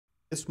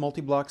This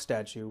multi-block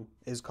statue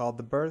is called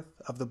The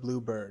Birth of the Blue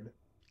Bird,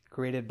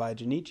 created by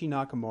Junichi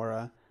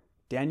Nakamura,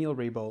 Daniel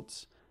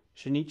Reboltz,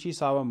 Shinichi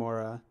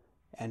Sawamura,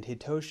 and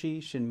Hitoshi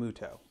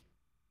Shinmoto.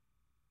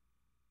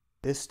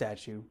 This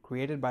statue,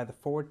 created by the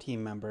 4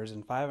 team members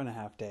in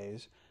 5.5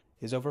 days,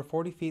 is over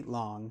 40 feet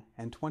long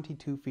and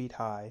 22 feet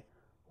high,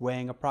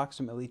 weighing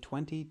approximately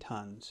 20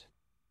 tons.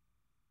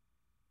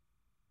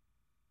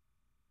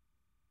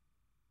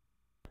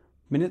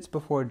 Minutes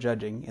before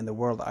judging in the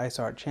World Ice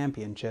Art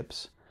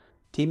Championships,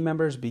 team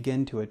members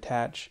begin to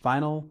attach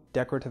final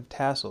decorative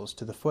tassels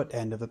to the foot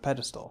end of the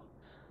pedestal.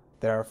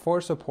 There are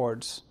 4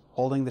 supports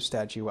holding the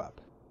statue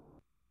up.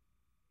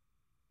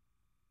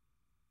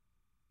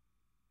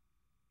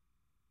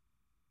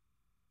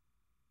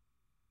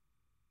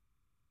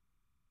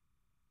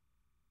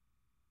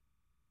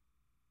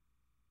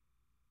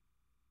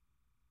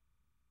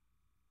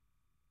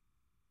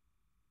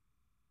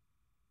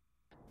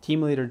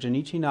 Team leader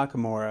Junichi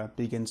Nakamura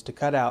begins to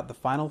cut out the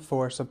final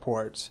 4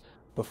 supports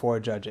before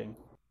judging.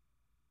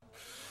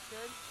 Good?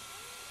 Oh,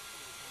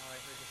 I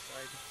heard the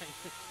sorry behind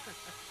it.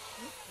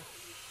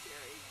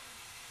 Scary.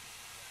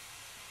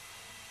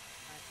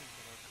 I think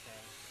it'll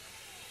stay.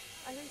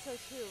 I think so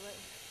too, but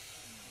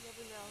you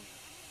never know.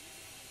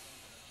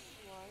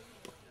 One.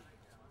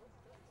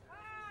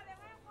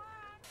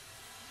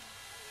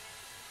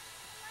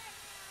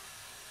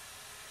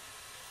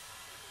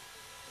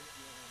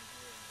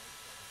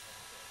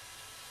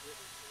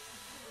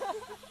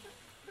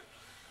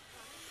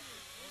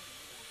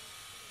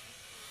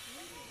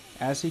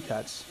 As he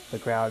cuts, the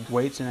crowd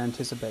waits in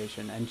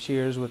anticipation and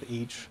cheers with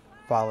each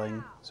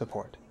falling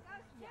support.